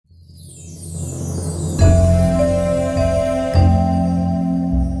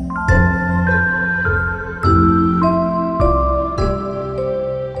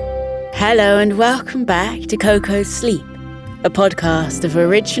Hello and welcome back to Coco's Sleep, a podcast of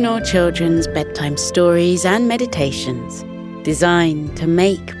original children's bedtime stories and meditations designed to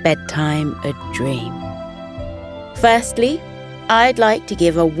make bedtime a dream. Firstly, I'd like to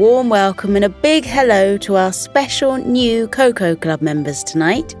give a warm welcome and a big hello to our special new Coco Club members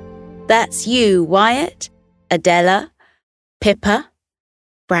tonight. That's you, Wyatt, Adela, Pippa,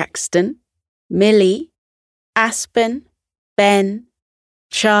 Braxton, Millie, Aspen, Ben,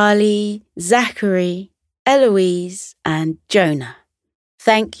 Charlie, Zachary, Eloise and Jonah.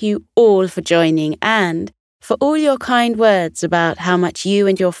 Thank you all for joining and for all your kind words about how much you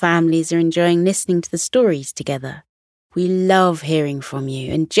and your families are enjoying listening to the stories together. We love hearing from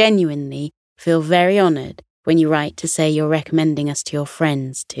you and genuinely feel very honoured when you write to say you're recommending us to your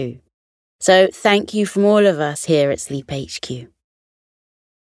friends too. So thank you from all of us here at Sleep HQ.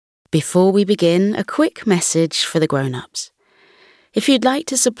 Before we begin, a quick message for the grown-ups. If you'd like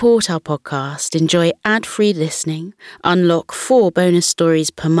to support our podcast, enjoy ad-free listening, unlock 4 bonus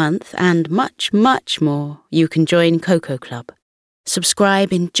stories per month, and much, much more, you can join Coco Club.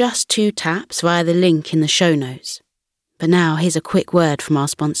 Subscribe in just 2 taps via the link in the show notes. But now, here's a quick word from our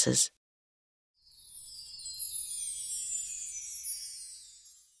sponsors.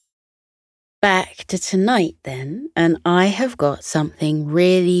 Back to tonight then, and I have got something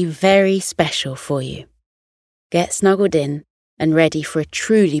really very special for you. Get snuggled in and ready for a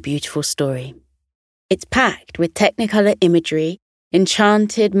truly beautiful story. It's packed with Technicolor imagery,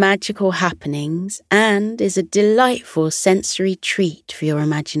 enchanted magical happenings, and is a delightful sensory treat for your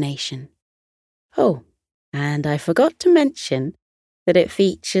imagination. Oh, and I forgot to mention that it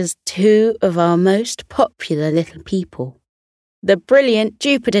features 2 of our most popular little people, the brilliant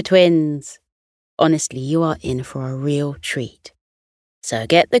Jupiter twins. Honestly, you are in for a real treat. So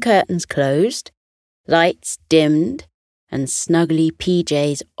get the curtains closed, lights dimmed, and snuggly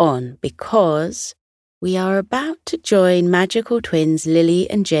PJs on because we are about to join magical twins Lily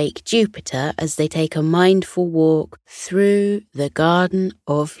and Jake Jupiter as they take a mindful walk through the garden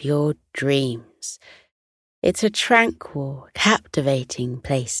of your dreams. It's a tranquil, captivating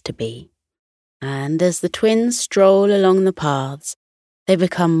place to be. And as the twins stroll along the paths, they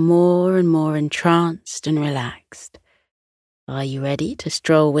become more and more entranced and relaxed. Are you ready to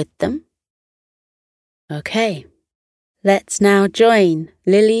stroll with them? Okay. Let's now join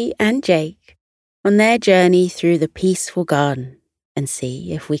Lily and Jake on their journey through the peaceful garden and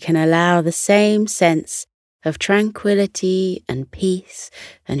see if we can allow the same sense of tranquility and peace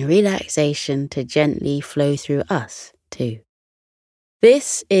and relaxation to gently flow through us too.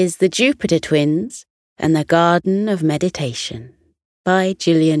 This is the Jupiter Twins and the Garden of Meditation by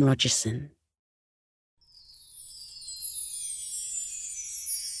Gillian Rogerson.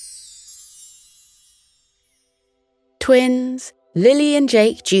 Twins Lily and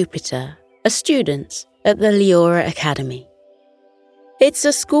Jake Jupiter are students at the Leora Academy. It's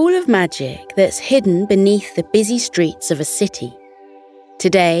a school of magic that's hidden beneath the busy streets of a city.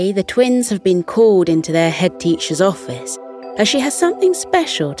 Today, the twins have been called into their head teacher's office as she has something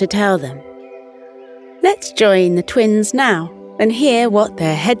special to tell them. Let's join the twins now and hear what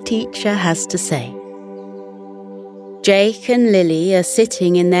their head teacher has to say. Jake and Lily are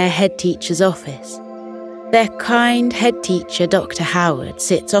sitting in their head teacher's office. Their kind head teacher, Dr. Howard,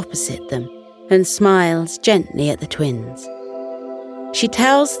 sits opposite them and smiles gently at the twins. She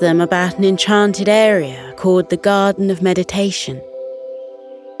tells them about an enchanted area called the Garden of Meditation.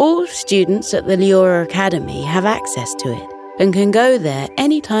 All students at the Leora Academy have access to it and can go there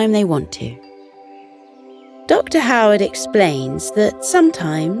anytime they want to. Dr. Howard explains that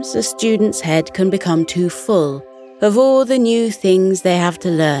sometimes a student's head can become too full of all the new things they have to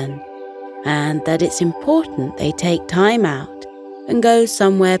learn, and that it's important they take time out and go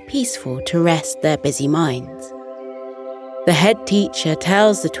somewhere peaceful to rest their busy minds. The head teacher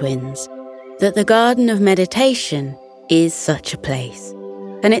tells the twins that the Garden of Meditation is such a place,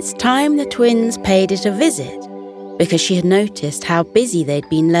 and it's time the twins paid it a visit because she had noticed how busy they'd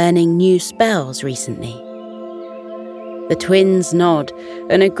been learning new spells recently. The twins nod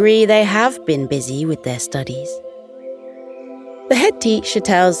and agree they have been busy with their studies. The head teacher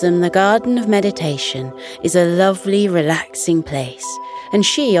tells them the Garden of Meditation is a lovely, relaxing place, and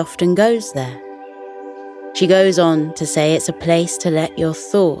she often goes there. She goes on to say it's a place to let your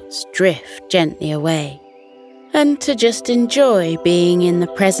thoughts drift gently away, and to just enjoy being in the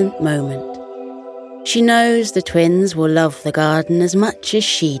present moment. She knows the twins will love the garden as much as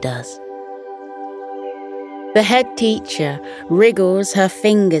she does. The head teacher wriggles her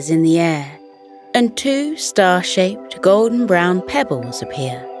fingers in the air, and 2 star-shaped golden-brown pebbles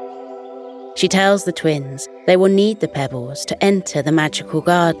appear. She tells the twins they will need the pebbles to enter the magical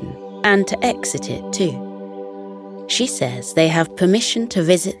garden, and to exit it too. She says they have permission to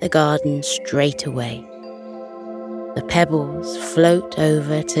visit the garden straight away. The pebbles float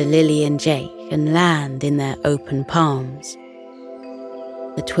over to Lily and Jake and land in their open palms.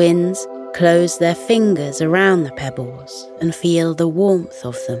 The twins close their fingers around the pebbles and feel the warmth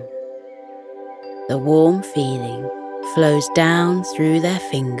of them. The warm feeling flows down through their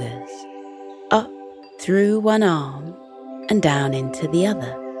fingers, up through one arm and down into the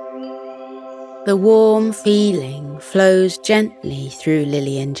other. The warm feeling flows gently through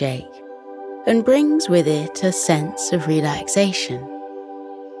Lily and Jake and brings with it a sense of relaxation.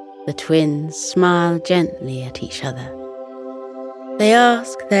 The twins smile gently at each other. They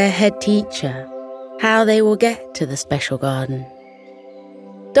ask their head teacher how they will get to the special garden.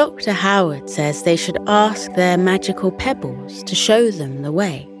 Dr. Howard says they should ask their magical pebbles to show them the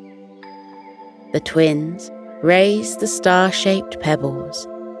way. The twins raise the star-shaped pebbles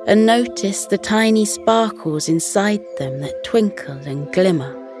and notice the tiny sparkles inside them that twinkle and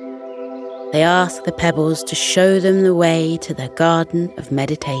glimmer. They ask the pebbles to show them the way to the Garden of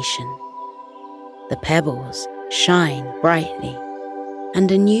Meditation. The pebbles shine brightly,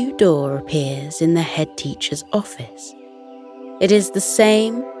 and a new door appears in the head teacher's office. It is the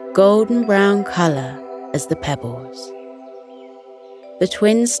same golden brown colour as the pebbles. The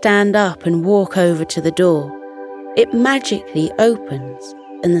twins stand up and walk over to the door. It magically opens,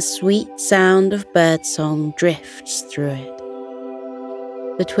 and the sweet sound of birdsong drifts through it.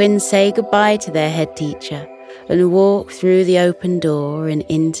 The twins say goodbye to their head teacher and walk through the open door and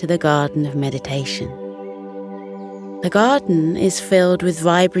into the Garden of Meditation. The garden is filled with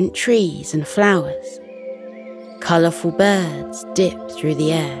vibrant trees and flowers. Colourful birds dip through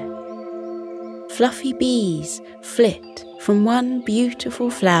the air. Fluffy bees flit from one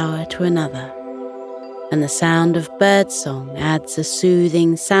beautiful flower to another, and the sound of birdsong adds a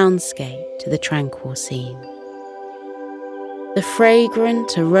soothing soundscape to the tranquil scene. The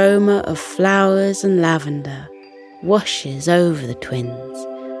fragrant aroma of flowers and lavender washes over the twins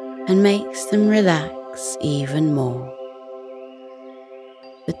and makes them relax even more.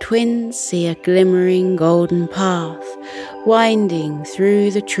 The twins see a glimmering golden path winding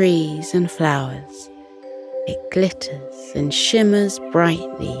through the trees and flowers. It glitters and shimmers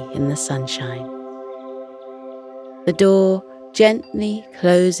brightly in the sunshine. The door gently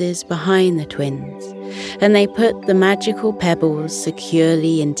closes behind the twins, and they put the magical pebbles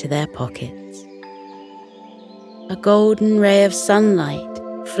securely into their pockets. A golden ray of sunlight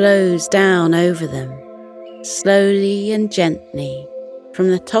flows down over them, slowly and gently, from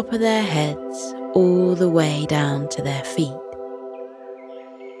the top of their heads all the way down to their feet.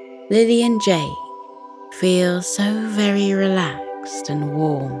 Lily and Jake feel so very relaxed and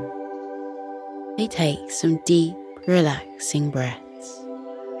warm. They take some deep, relaxing breaths,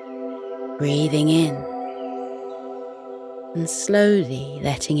 breathing in and slowly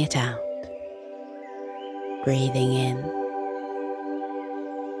letting it out. Breathing in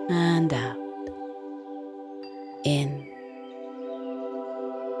and out, in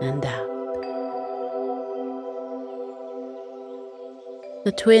and out.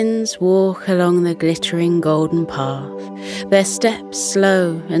 The twins walk along the glittering golden path, their steps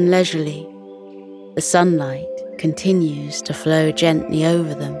slow and leisurely. The sunlight continues to flow gently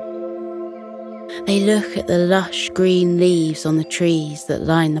over them. They look at the lush green leaves on the trees that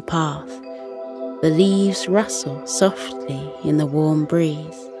line the path. The leaves rustle softly in the warm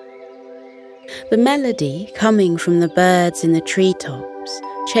breeze. The melody coming from the birds in the treetops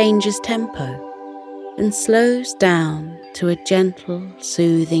changes tempo and slows down to a gentle,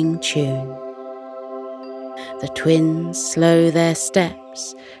 soothing tune. The twins slow their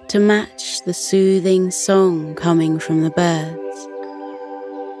steps to match the soothing song coming from the birds.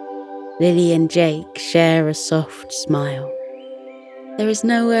 Lily and Jake share a soft smile. There is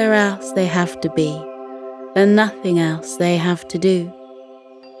nowhere else they have to be, and nothing else they have to do.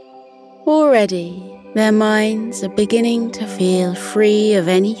 Already, their minds are beginning to feel free of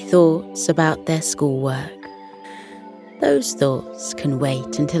any thoughts about their schoolwork. Those thoughts can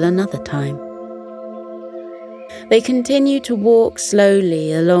wait until another time. They continue to walk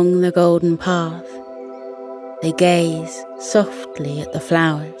slowly along the golden path. They gaze softly at the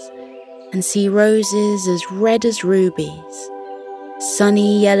flowers and see roses as red as rubies,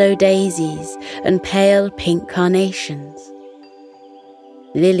 sunny yellow daisies and pale pink carnations.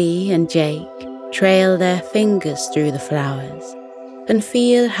 Lily and Jake trail their fingers through the flowers and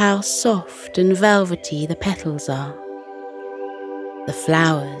feel how soft and velvety the petals are. The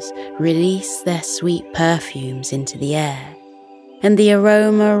flowers release their sweet perfumes into the air, and the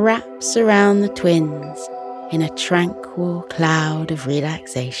aroma wraps around the twins in a tranquil cloud of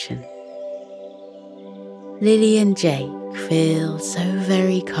relaxation. Lily and Jake feel so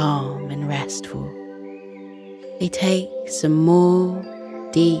very calm and restful. They take some more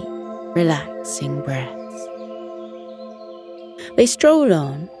deep, relaxing breaths. They stroll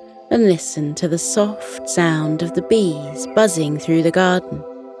on and listen to the soft sound of the bees buzzing through the garden,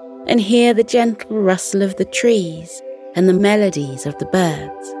 and hear the gentle rustle of the trees and the melodies of the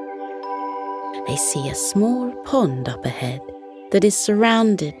birds. They see a small pond up ahead that is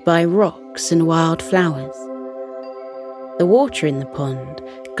surrounded by rocks and wild flowers. The water in the pond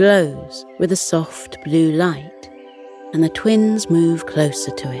glows with a soft blue light, and the twins move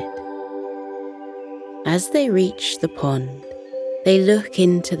closer to it. As they reach the pond, they look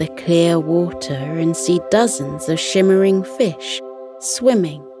into the clear water and see dozens of shimmering fish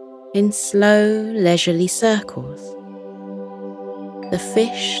swimming in slow, leisurely circles. The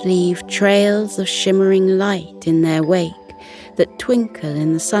fish leave trails of shimmering light in their wake that twinkle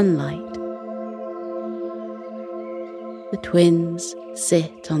in the sunlight. The twins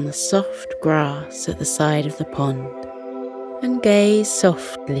sit on the soft grass at the side of the pond and gaze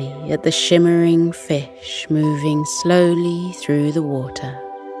softly at the shimmering fish moving slowly through the water.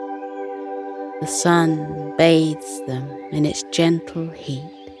 The sun bathes them in its gentle heat,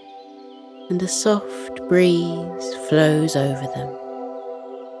 and a soft breeze flows over them.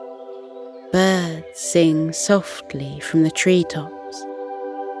 Birds sing softly from the treetops,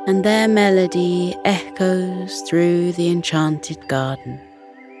 and their melody echoes through the enchanted garden.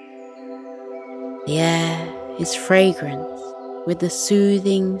 The air is fragrant with the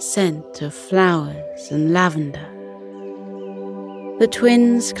soothing scent of flowers and lavender. The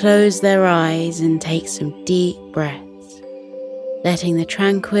twins close their eyes and take some deep breaths, letting the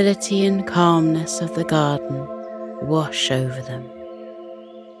tranquility and calmness of the garden wash over them.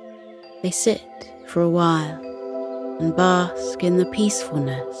 They sit for a while and bask in the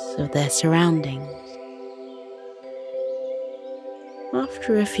peacefulness of their surroundings.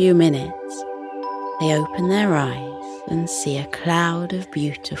 After a few minutes, they open their eyes and see a cloud of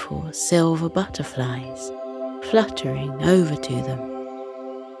beautiful silver butterflies fluttering over to them.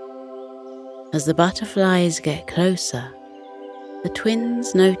 As the butterflies get closer, the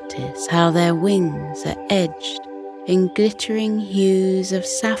twins notice how their wings are edged in glittering hues of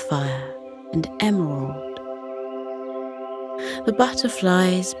sapphire and emerald. The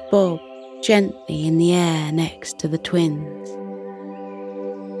butterflies bob gently in the air next to the twins.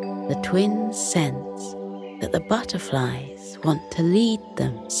 The twins sense that the butterflies want to lead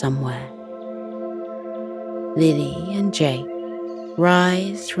them somewhere. Lily and Jake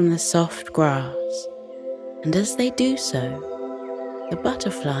rise from the soft grass, and as they do so, the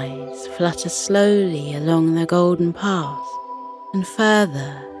butterflies flutter slowly along the golden path and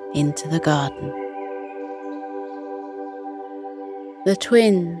further into the garden. The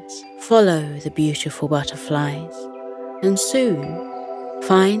twins follow the beautiful butterflies and soon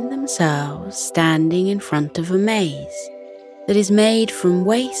find themselves standing in front of a maze that is made from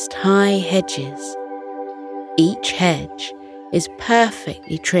waist-high hedges. Each hedge is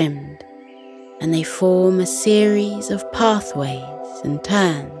perfectly trimmed, and they form a series of pathways and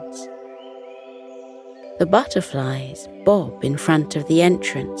turns. The butterflies bob in front of the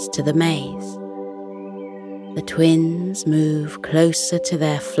entrance to the maze. The twins move closer to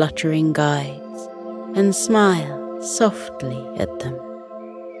their fluttering guides and smile softly at them.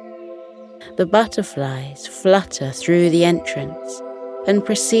 The butterflies flutter through the entrance and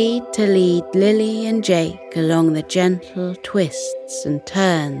proceed to lead Lily and Jake along the gentle twists and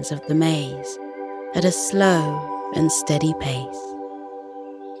turns of the maze at a slow and steady pace.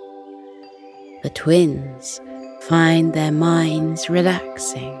 The twins find their minds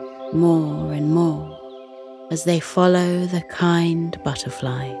relaxing more and more as they follow the kind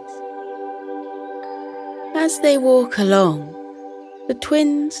butterflies. As they walk along, the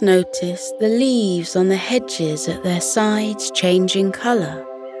twins notice the leaves on the hedges at their sides changing colour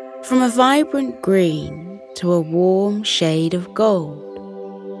from a vibrant green to a warm shade of gold.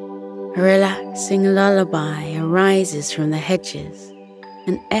 A relaxing lullaby arises from the hedges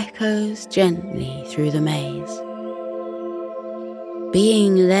and echoes gently through the maze.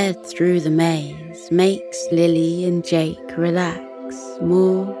 Being led through the maze makes Lily and Jake relax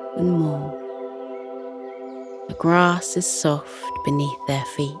more and more. The grass is soft beneath their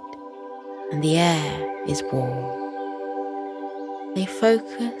feet, and the air is warm. They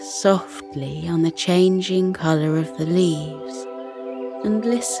focus softly on the changing colour of the leaves and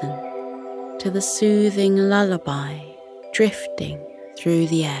listen to the soothing lullaby drifting through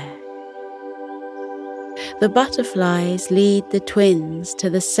the air. The butterflies lead the twins to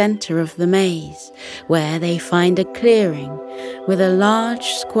the centre of the maze, where they find a clearing with a large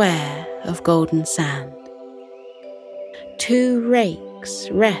square of golden sand. two rakes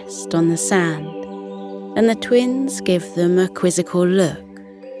rest on the sand, and the twins give them a quizzical look.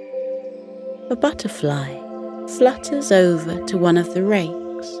 A butterfly flutters over to one of the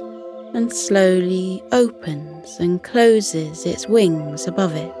rakes and slowly opens and closes its wings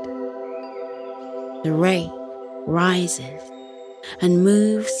above it. The rake rises and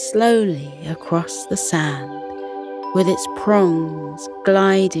moves slowly across the sand, with its prongs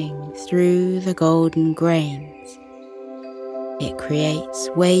gliding through the golden grains. It creates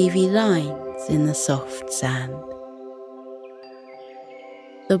wavy lines in the soft sand.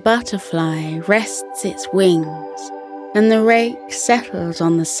 The butterfly rests its wings, and the rake settles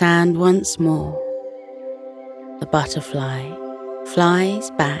on the sand once more. The butterfly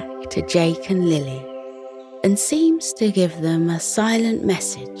flies back to Jake and Lily and seems to give them a silent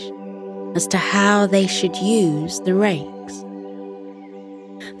message as to how they should use the rakes.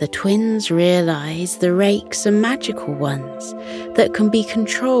 The twins realise the rakes are magical ones that can be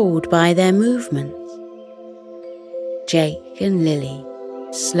controlled by their movements. Jake and Lily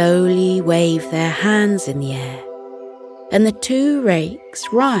slowly wave their hands in the air, and the two rakes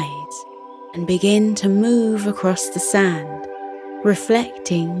rise and begin to move across the sand,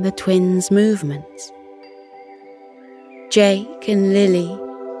 reflecting the twins' movements. Jake and Lily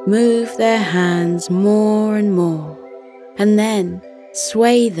move their hands more and more, and then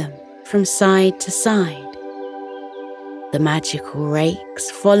sway them from side to side. The magical rakes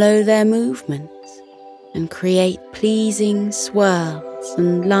follow their movements and create pleasing swirls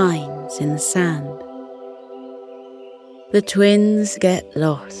and lines in the sand. The twins get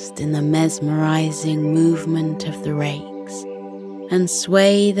lost in the mesmerizing movement of the rakes and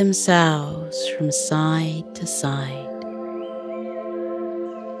sway themselves from side to side.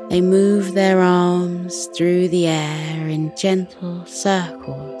 They move their arms through the air in gentle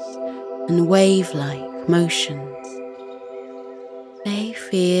circles and wave-like motions. They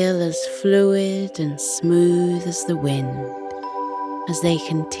feel as fluid and smooth as the wind as they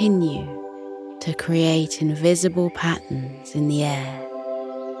continue to create invisible patterns in the air.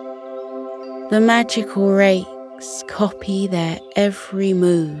 The magical rakes copy their every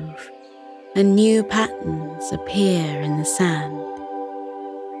move, and new patterns appear in the sand.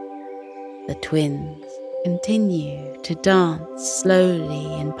 The twins continue to dance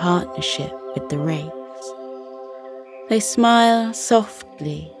slowly in partnership with the rakes. They smile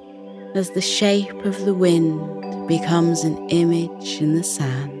softly as the shape of the wind becomes an image in the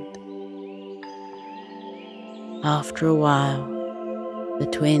sand. After a while, the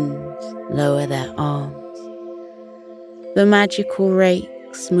twins lower their arms. The magical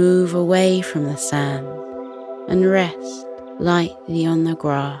rakes move away from the sand and rest lightly on the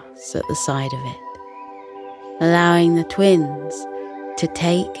grass at the side of it, allowing the twins to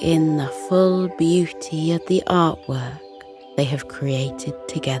take in the full beauty of the artwork they have created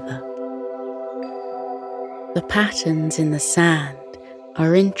together. The patterns in the sand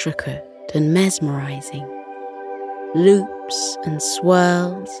are intricate and mesmerizing. Loops and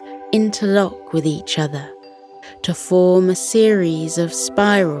swirls interlock with each other to form a series of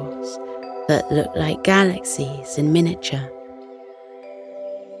spirals that look like galaxies in miniature.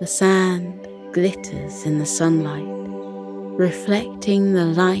 The sand glitters in the sunlight, reflecting the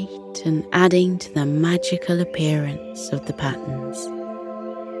light and adding to the magical appearance of the patterns.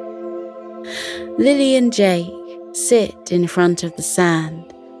 Lily and Jake sit in front of the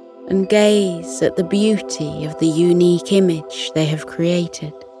sand and gaze at the beauty of the unique image they have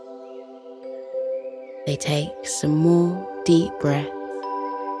created. They take some more deep breaths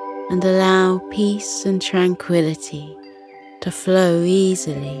and allow peace and tranquility to flow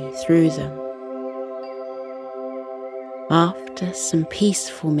easily through them. After some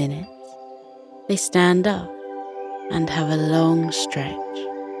peaceful minutes, they stand up and have a long stretch.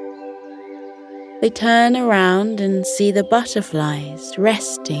 They turn around and see the butterflies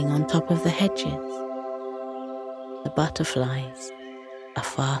resting on top of the hedges. The butterflies are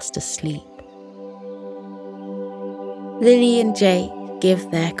fast asleep. Lily and Jake give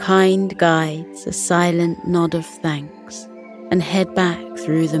their kind guides a silent nod of thanks and head back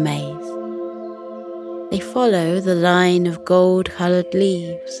through the maze. They follow the line of gold-coloured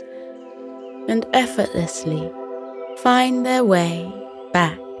leaves and effortlessly find their way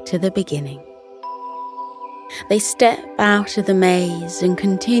back to the beginning. They step out of the maze and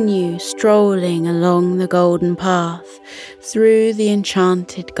continue strolling along the golden path through the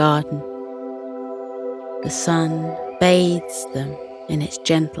enchanted garden. The sun bathes them in its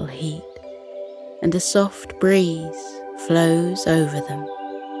gentle heat, and a soft breeze flows over them.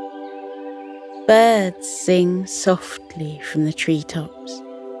 Birds sing softly from the treetops,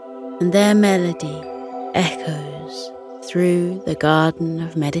 and their melody echoes through the garden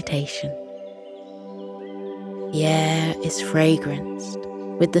of meditation. The air is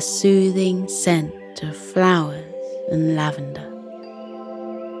fragranced with the soothing scent of flowers and lavender.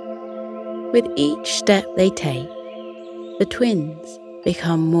 With each step they take, the twins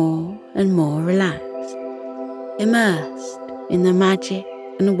become more and more relaxed, immersed in the magic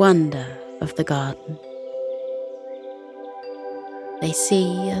and wonder of the garden. They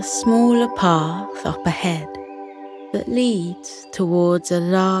see a smaller path up ahead that leads towards a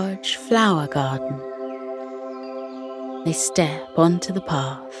large flower garden. They step onto the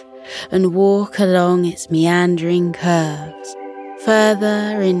path and walk along its meandering curves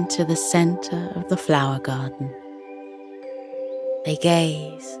further into the centre of the flower garden. They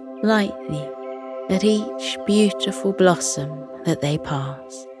gaze lightly at each beautiful blossom that they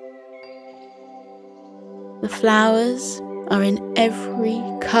pass. The flowers are in every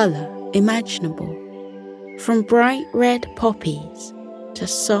colour imaginable, from bright red poppies to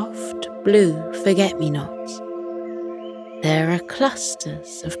soft blue forget-me-nots. There are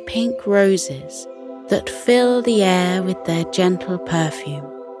clusters of pink roses that fill the air with their gentle perfume,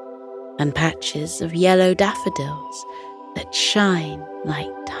 and patches of yellow daffodils that shine like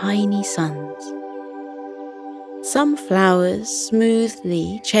tiny suns. Some flowers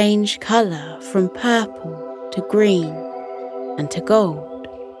smoothly change colour from purple to green and to gold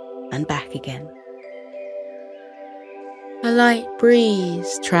and back again. A light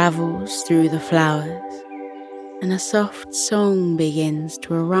breeze travels through the flowers, and a soft song begins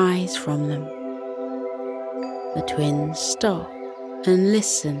to arise from them. The twins stop and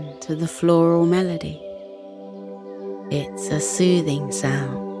listen to the floral melody. It's a soothing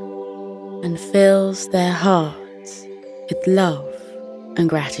sound and fills their hearts with love and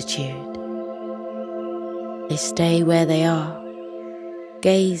gratitude. They stay where they are,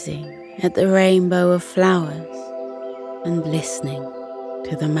 gazing at the rainbow of flowers and listening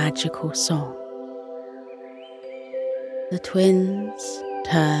to the magical song. The twins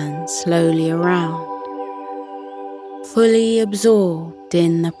turn slowly around, fully absorbed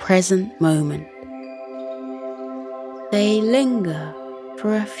in the present moment. They linger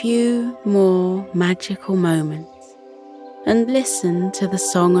for a few more magical moments and listen to the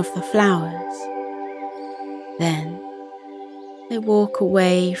song of the flowers. Then they walk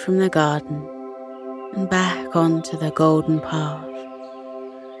away from the garden and back onto the golden path.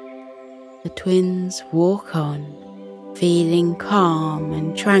 The twins walk on, feeling calm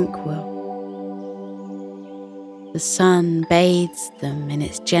and tranquil. The sun bathes them in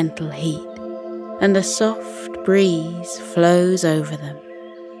its gentle heat, and a soft breeze flows over them.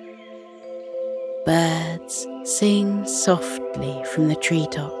 Birds sing softly from the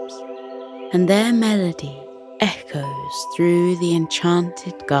treetops, and their melody echoes through the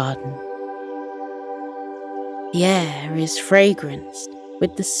enchanted garden. The air is fragranced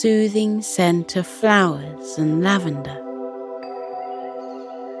with the soothing scent of flowers and lavender.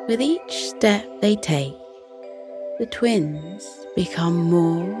 With each step they take, the twins become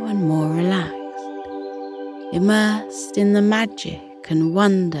more and more relaxed, immersed in the magic and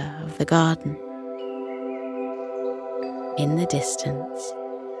wonder of the garden. In the distance,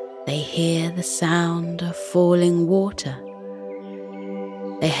 they hear the sound of falling water.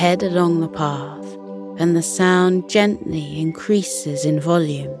 They head along the path, and the sound gently increases in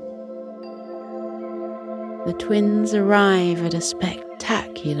volume. The twins arrive at a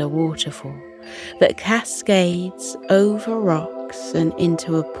spectacular waterfall that cascades over rocks and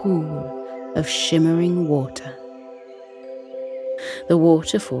into a pool of shimmering water. The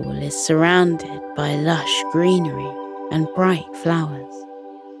waterfall is surrounded by lush greenery and bright flowers.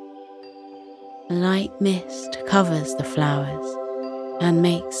 A light mist covers the flowers and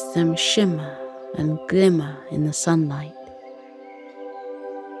makes them shimmer and glimmer in the sunlight.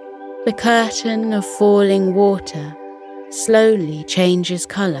 The curtain of falling water slowly changes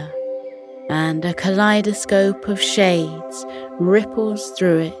colour, and a kaleidoscope of shades ripples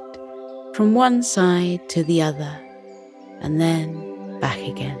through it from one side to the other, and then back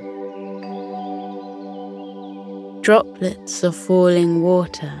again. Droplets of falling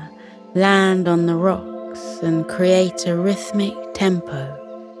water land on the rocks and create a rhythmic tempo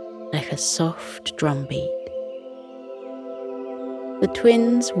like a soft drumbeat. The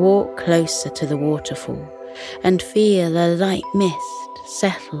twins walk closer to the waterfall and feel a light mist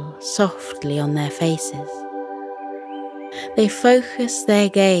settle softly on their faces. They focus their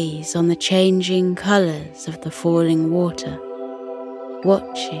gaze on the changing colours of the falling water,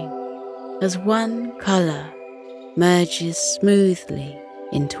 watching as one colour merges smoothly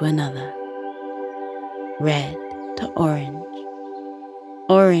into another. Red to orange,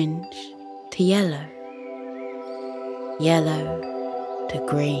 orange to yellow, yellow to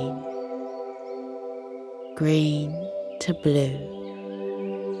green, green to blue,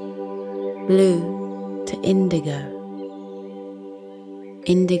 blue to indigo,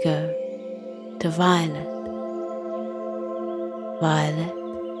 indigo to violet, violet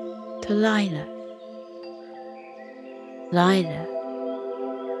to lilac, lilac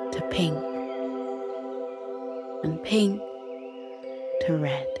to pink, and pink to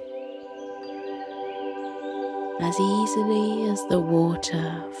red. As easily as the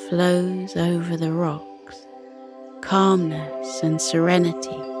water flows over the rocks, calmness and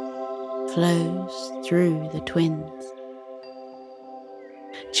serenity flows through the twins.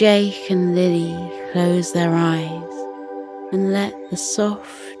 Jake and Lily close their eyes and let the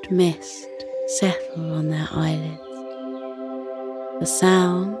soft mist settle on their eyelids. The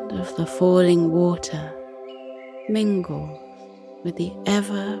sound of the falling water mingles with the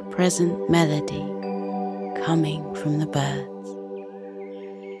ever-present melody coming from the birds.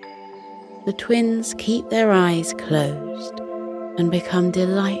 The twins keep their eyes closed and become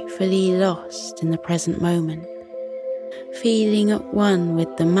delightfully lost in the present moment, feeling at one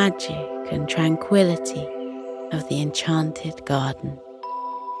with the magic and tranquility of the enchanted garden.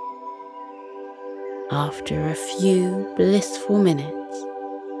 After a few blissful minutes,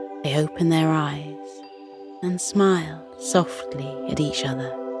 they open their eyes and smile softly at each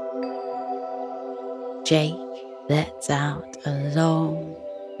other. Jake lets out a long,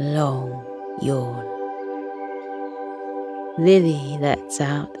 long yawn. Lily lets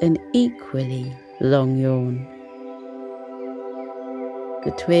out an equally long yawn.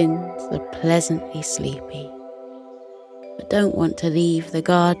 The twins are pleasantly sleepy, but don't want to leave the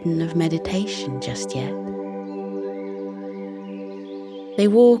garden of meditation just yet. They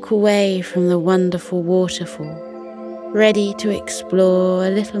walk away from the wonderful waterfall, ready to explore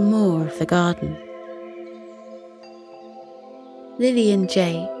a little more of the garden. Lily and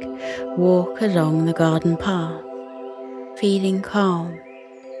Jake walk along the garden path, feeling calm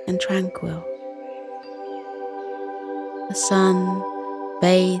and tranquil. The sun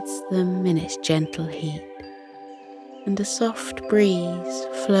bathes them in its gentle heat, and a soft breeze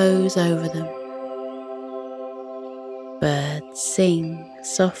flows over them. Birds sing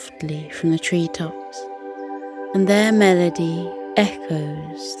softly from the treetops, and their melody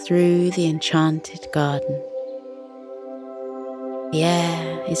echoes through the enchanted garden. The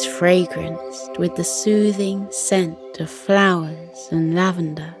air is fragranced with the soothing scent of flowers and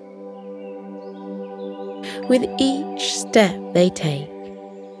lavender. With each step they take,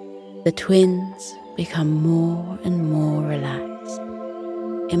 the twins become more and more relaxed,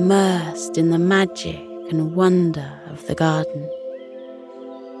 immersed in the magic and wonder of the garden.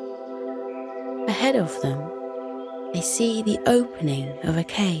 Ahead of them, they see the opening of a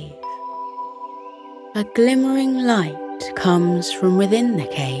cave. A glimmering light comes from within the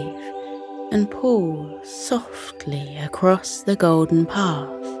cave and pulls softly across the golden path.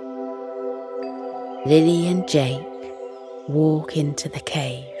 Lily and Jake walk into the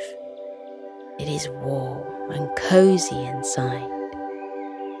cave. It is warm and cozy inside.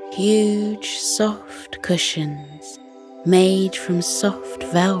 Huge soft cushions made from soft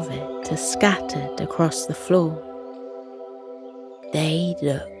velvet are scattered across the floor. They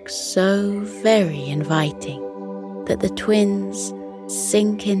look so very inviting that the twins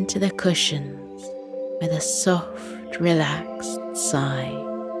sink into the cushions with a soft, relaxed sigh.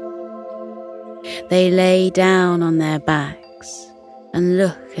 They lay down on their backs and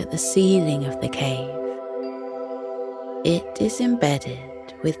look at the ceiling of the cave. It is embedded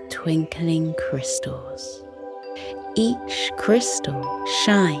with twinkling crystals. Each crystal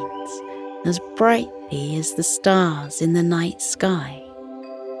shines as brightly as the stars in the night sky.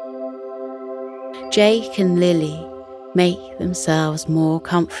 Jake and Lily make themselves more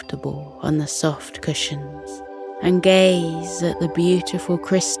comfortable on the soft cushions and gaze at the beautiful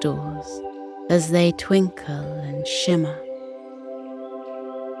crystals as they twinkle and shimmer.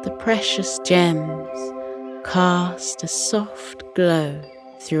 The precious gems cast a soft glow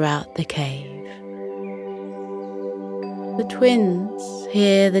throughout the cave. The twins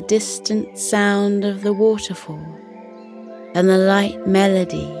hear the distant sound of the waterfall and the light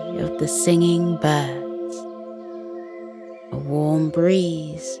melody of the singing birds. A warm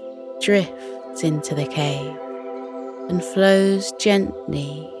breeze drifts into the cave and flows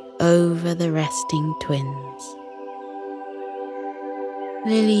gently over the resting twins.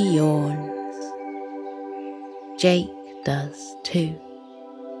 Lily yawns. Jake does too.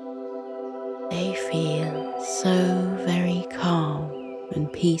 They feel so very calm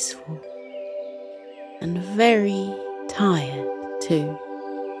and peaceful, and very tired too.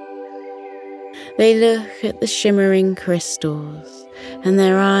 They look at the shimmering crystals and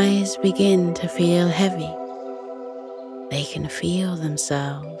their eyes begin to feel heavy. They can feel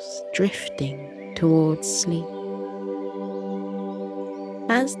themselves drifting towards sleep.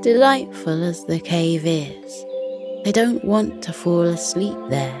 As delightful as the cave is, they don't want to fall asleep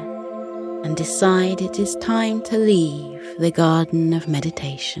there and decide it is time to leave the garden of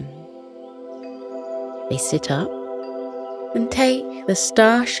meditation. They sit up and take the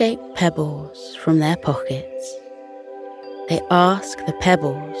star-shaped pebbles from their pockets. They ask the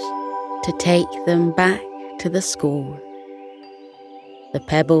pebbles to take them back to the school. The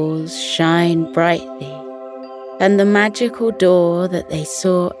pebbles shine brightly, and the magical door that they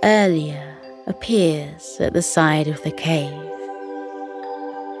saw earlier appears at the side of the cave.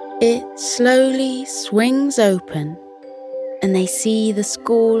 It slowly swings open, and they see the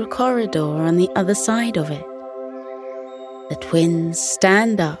school corridor on the other side of it. The twins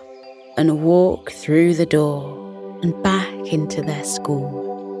stand up and walk through the door and back into their school.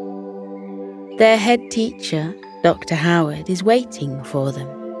 Their head teacher, Dr. Howard, is waiting for them.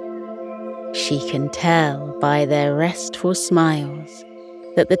 She can tell by their restful smiles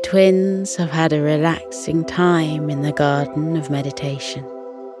that the twins have had a relaxing time in the garden of meditation.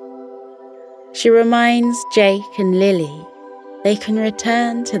 She reminds Jake and Lily they can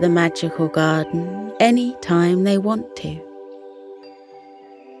return to the magical garden any time they want to.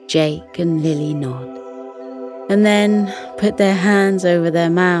 Jake and Lily nod, and then put their hands over their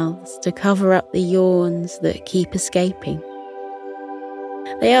mouths to cover up the yawns that keep escaping.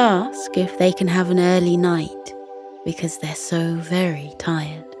 They ask if they can have an early night because they're so very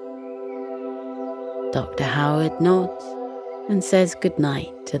tired. Dr. Howard nods and says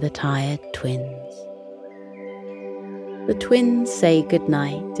goodnight to the tired twins. The twins say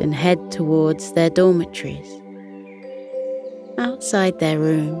goodnight and head towards their dormitories. Outside their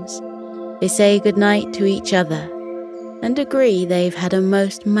rooms, they say goodnight to each other and agree they've had a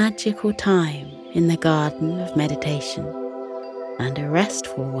most magical time in the garden of meditation, and a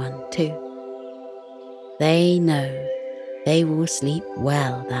restful one too. They know they will sleep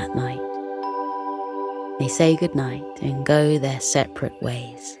well that night. They say goodnight and go their separate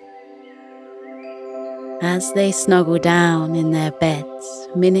ways. As they snuggle down in their beds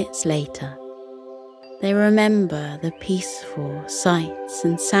minutes later, they remember the peaceful sights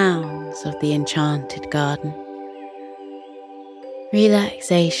and sounds of the enchanted garden.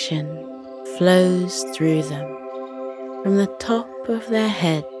 Relaxation flows through them from the top of their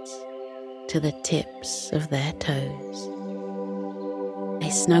heads to the tips of their toes.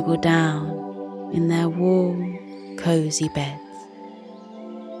 They snuggle down in their warm, cozy beds.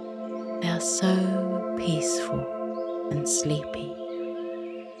 They are so peaceful and sleepy,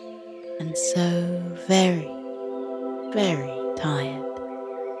 and so very, very tired.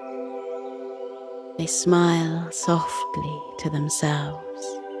 They smile softly to themselves,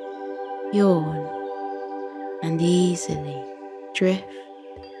 yawn, and easily drift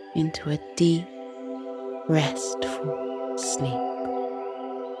into a deep, restful sleep.